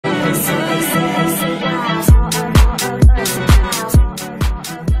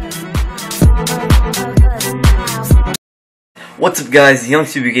What's up guys, Young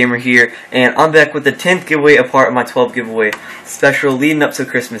Super Gamer here, and I'm back with the 10th giveaway, a part of my 12th giveaway special leading up to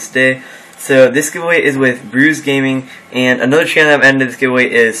Christmas Day. So this giveaway is with Bruze Gaming, and another channel I've added to this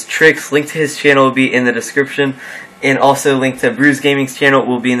giveaway is Tricks. Link to his channel will be in the description, and also link to Bruze Gaming's channel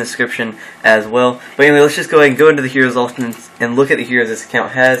will be in the description as well. But anyway, let's just go ahead and go into the heroes often and look at the heroes this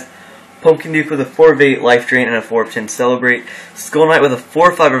account has. Pumpkin Duke with a 4 of 8 Life Drain and a 4 of 10 Celebrate. Skull Knight with a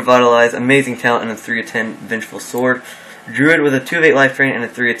 4 of 5 Revitalize, Amazing Talent, and a 3 of 10 Vengeful Sword. Druid with a 2 of 8 Life Drain and a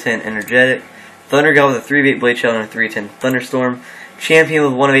 3 of 10 Energetic. Thunder God with a 3 of 8 Blade Shell and a 3 of 10 Thunderstorm. Champion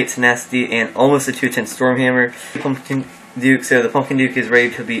with 1 of 8 Tenacity and almost a 2 of 10 Stormhammer. Pumpkin Duke, so the Pumpkin Duke is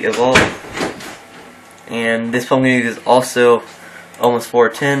ready to be evolved. And this Pumpkin Duke is also almost 4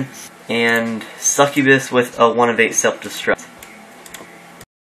 of 10. And Succubus with a 1 of 8 Self-Destruct.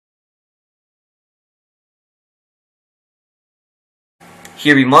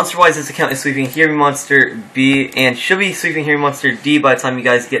 Here be monster-wise, this account is sweeping Here be Monster B, and should be sweeping Here be Monster D by the time you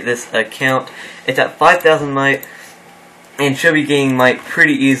guys get this account. It's at 5,000 might, and should be gaining might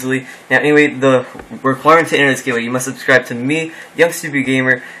pretty easily. Now anyway, the requirement to enter this giveaway, you must subscribe to me, Young Super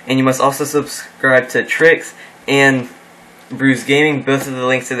Gamer, and you must also subscribe to Tricks and Bruze Gaming. Both of the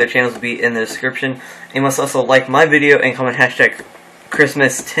links to their channels will be in the description. And you must also like my video and comment hashtag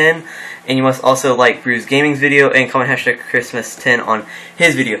Christmas10, and you must also like Bruze Gaming's video and comment hashtag Christmas10 on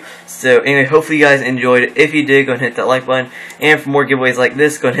his video. So anyway, hopefully you guys enjoyed it. If you did, go ahead and hit that like button, and for more giveaways like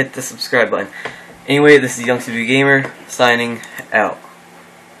this, go ahead and hit the subscribe button. Anyway, this is Young Super Gamer signing out.